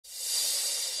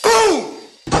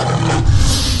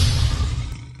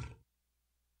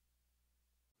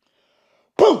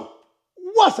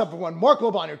What's up, everyone? Marc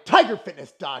Lobliner,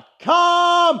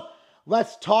 TigerFitness.com.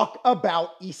 Let's talk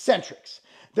about eccentrics.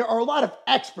 There are a lot of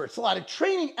experts, a lot of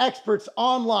training experts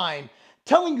online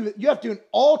telling you that you have to do an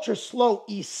ultra slow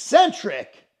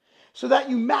eccentric so that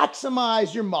you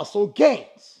maximize your muscle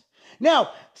gains.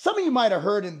 Now, some of you might have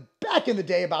heard back in the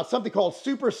day about something called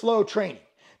super slow training.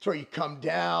 It's where you come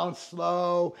down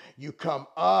slow, you come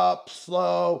up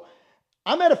slow.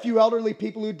 I met a few elderly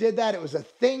people who did that. It was a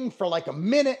thing for like a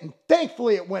minute, and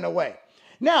thankfully it went away.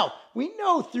 Now, we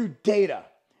know through data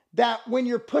that when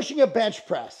you're pushing a bench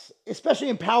press, especially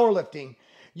in powerlifting,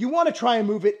 you want to try and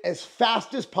move it as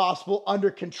fast as possible under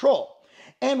control.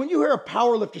 And when you hear a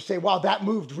powerlifter say, wow, that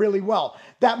moved really well,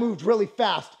 that moved really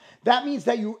fast, that means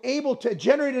that you're able to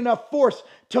generate enough force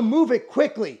to move it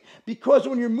quickly. Because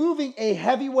when you're moving a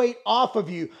heavy weight off of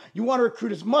you, you want to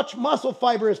recruit as much muscle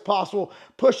fiber as possible,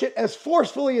 push it as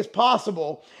forcefully as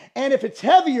possible. And if it's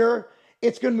heavier,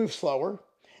 it's going to move slower.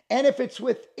 And if it's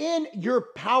within your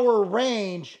power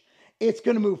range, it's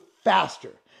going to move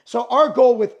faster. So our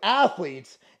goal with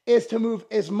athletes is to move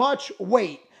as much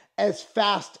weight as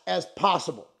fast as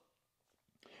possible.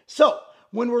 So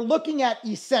when we're looking at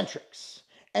eccentrics,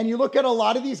 and you look at a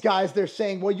lot of these guys, they're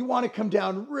saying, well, you want to come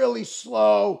down really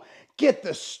slow, get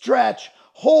the stretch,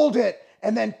 hold it,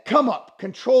 and then come up,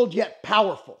 controlled yet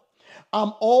powerful.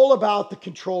 I'm all about the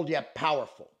controlled yet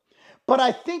powerful. But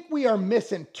I think we are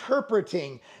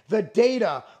misinterpreting the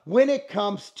data when it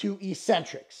comes to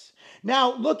eccentrics.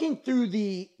 Now, looking through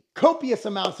the copious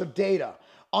amounts of data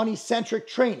on eccentric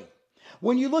training,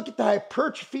 when you look at the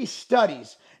hypertrophy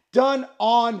studies done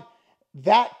on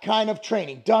that kind of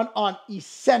training, done on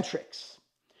eccentrics,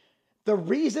 the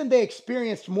reason they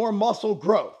experienced more muscle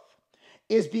growth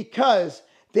is because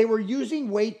they were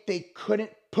using weight they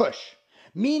couldn't push.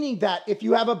 Meaning that if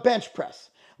you have a bench press,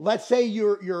 let's say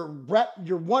your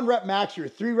 1 rep max, your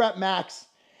 3 rep max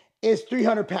is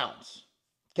 300 pounds,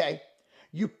 okay?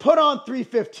 You put on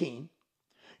 315,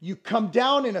 you come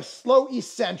down in a slow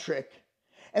eccentric,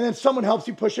 and then someone helps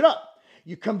you push it up.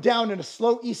 You come down in a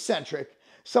slow eccentric,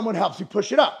 someone helps you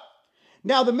push it up.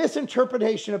 Now, the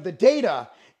misinterpretation of the data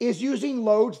is using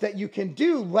loads that you can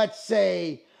do, let's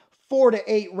say 4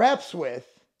 to 8 reps with,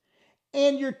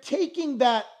 and you're taking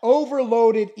that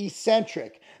overloaded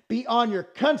eccentric beyond your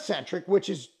concentric, which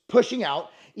is pushing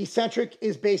out. Eccentric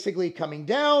is basically coming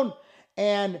down,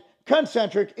 and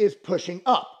concentric is pushing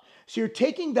up. So you're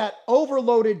taking that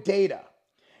overloaded data,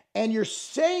 and you're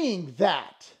saying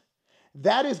that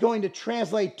is going to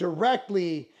translate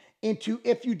directly into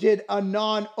if you did a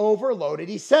non-overloaded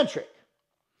eccentric.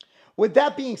 With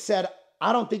that being said,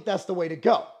 I don't think that's the way to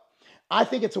go. I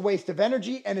think it's a waste of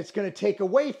energy, and it's going to take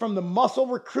away from the muscle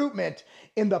recruitment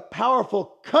in the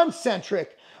powerful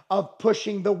concentric of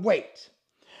pushing the weight.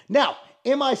 Now,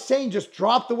 am I saying just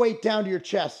drop the weight down to your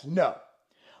chest? No.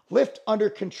 Lift under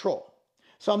control.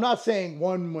 So I'm not saying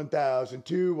 1,000,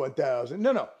 2, 1,000.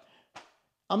 No.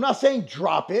 I'm not saying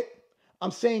drop it. I'm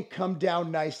saying come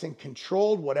down nice and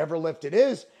controlled, whatever lift it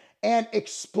is, and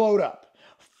explode up.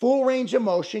 Full range of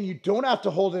motion. You don't have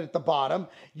to hold it at the bottom.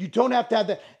 You don't have to have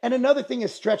that. And another thing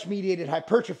is stretch-mediated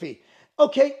hypertrophy.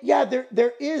 Okay, yeah,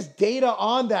 there is data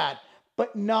on that,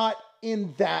 but not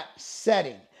in that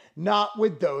setting, not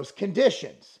with those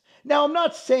conditions. Now, I'm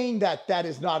not saying that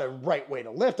is not a right way to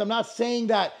lift. I'm not saying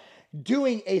that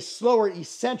doing a slower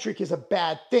eccentric is a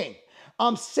bad thing.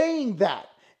 I'm saying that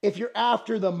if you're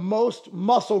after the most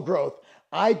muscle growth,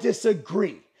 I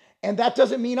disagree. And that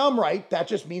doesn't mean I'm right. That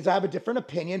just means I have a different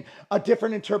opinion, a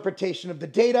different interpretation of the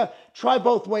data. Try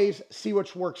both ways, see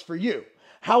which works for you.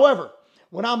 However,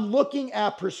 when I'm looking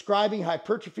at prescribing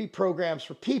hypertrophy programs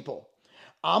for people,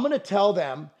 I'm going to tell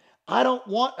them I don't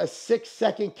want a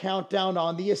 6-second countdown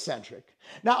on the eccentric.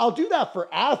 Now, I'll do that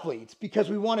for athletes because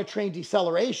we want to train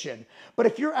deceleration. But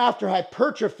if you're after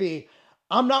hypertrophy,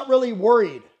 I'm not really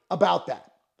worried about that.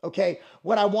 Okay,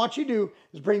 what I want you to do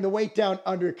is bring the weight down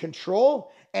under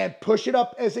control and push it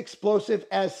up as explosive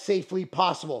as safely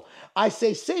possible. I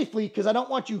say safely because I don't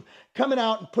want you coming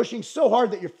out and pushing so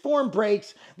hard that your form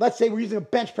breaks. Let's say we're using a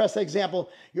bench press example.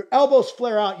 Your elbows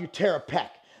flare out, you tear a pec.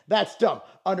 That's dumb.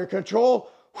 Under control,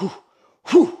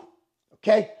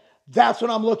 okay? That's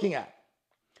what I'm looking at.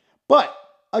 But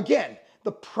again,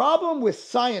 the problem with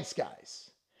science guys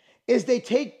is they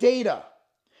take data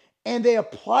and they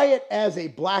apply it as a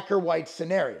black or white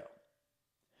scenario.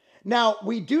 Now,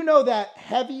 we do know that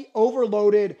heavy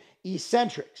overloaded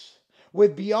eccentrics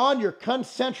with beyond your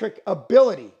concentric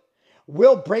ability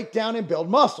will break down and build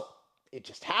muscle. It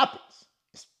just happens.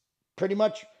 It's pretty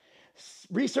much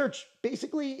research,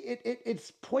 basically, it's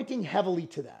pointing heavily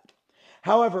to that.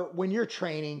 However, when you're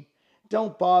training,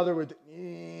 don't bother with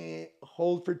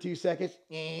hold for 2 seconds.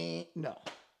 No.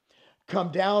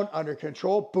 Come down, under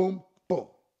control, boom, boom.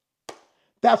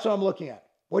 That's what I'm looking at.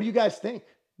 What do you guys think?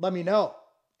 Let me know.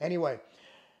 Anyway,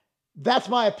 that's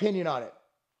my opinion on it.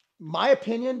 My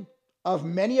opinion of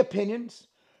many opinions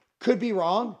could be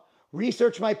wrong.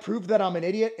 Research might prove that I'm an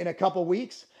idiot in a couple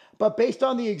weeks, but based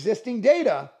on the existing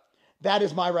data, that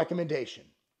is my recommendation.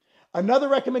 Another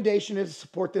recommendation is to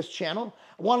support this channel.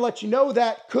 I want to let you know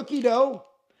that cookie dough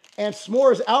and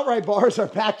s'mores outright bars are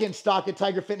back in stock at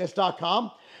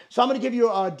tigerfitness.com. So I'm going to give you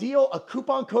a deal, a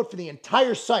coupon code for the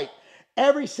entire site.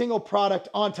 Every single product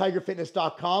on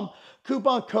tigerfitness.com.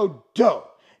 Coupon code DOUGH.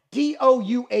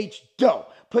 D-O-U-H, dough.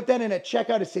 Put that in at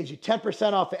checkout. It saves you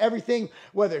 10% off of everything,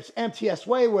 whether it's MTS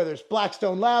Whey, whether it's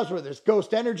Blackstone Labs, whether it's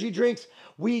Ghost Energy drinks.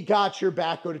 We got your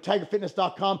back. Go to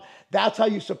tigerfitness.com. That's how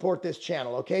you support this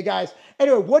channel. Okay, guys?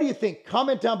 Anyway, what do you think?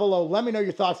 Comment down below. Let me know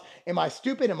your thoughts. Am I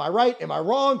stupid? Am I right? Am I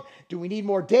wrong? Do we need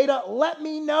more data? Let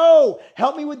me know.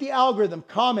 Help me with the algorithm.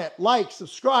 Comment, like,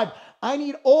 subscribe. I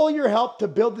need all your help to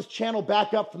build this channel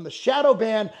back up from the shadow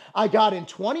ban I got in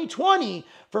 2020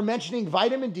 for mentioning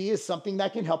vitamin D as something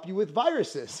that can help you with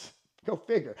viruses. Go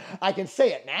figure. I can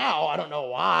say it now. I don't know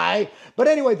why. But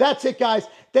anyway, that's it, guys.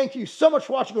 Thank you so much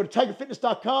for watching. Go to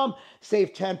tigerfitness.com.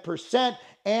 Save 10%.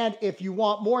 And if you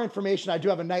want more information, I do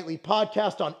have a nightly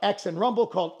podcast on X and Rumble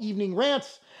called Evening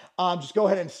Rants. Just go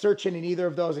ahead and search in either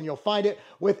of those and you'll find it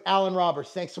with Alan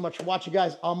Roberts. Thanks so much for watching,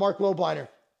 guys. I'm Marc Lobliner.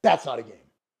 That's not a game.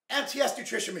 MTS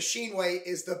Nutrition Machine Whey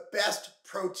is the best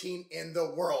protein in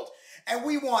the world, and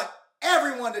we want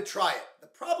everyone to try it. The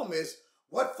problem is,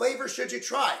 what flavor should you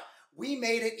try? We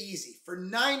made it easy. For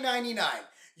 $9.99,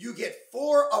 you get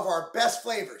 4 of our best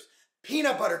flavors: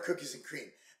 peanut butter cookies and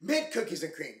cream, mint cookies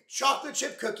and cream, chocolate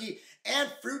chip cookie, and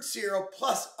fruit cereal,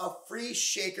 plus a free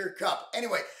shaker cup.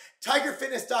 Anyway,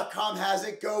 tigerfitness.com has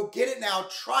it. Go get it now,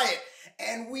 try it,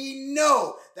 and we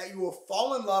know that you will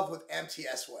fall in love with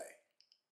MTS Whey.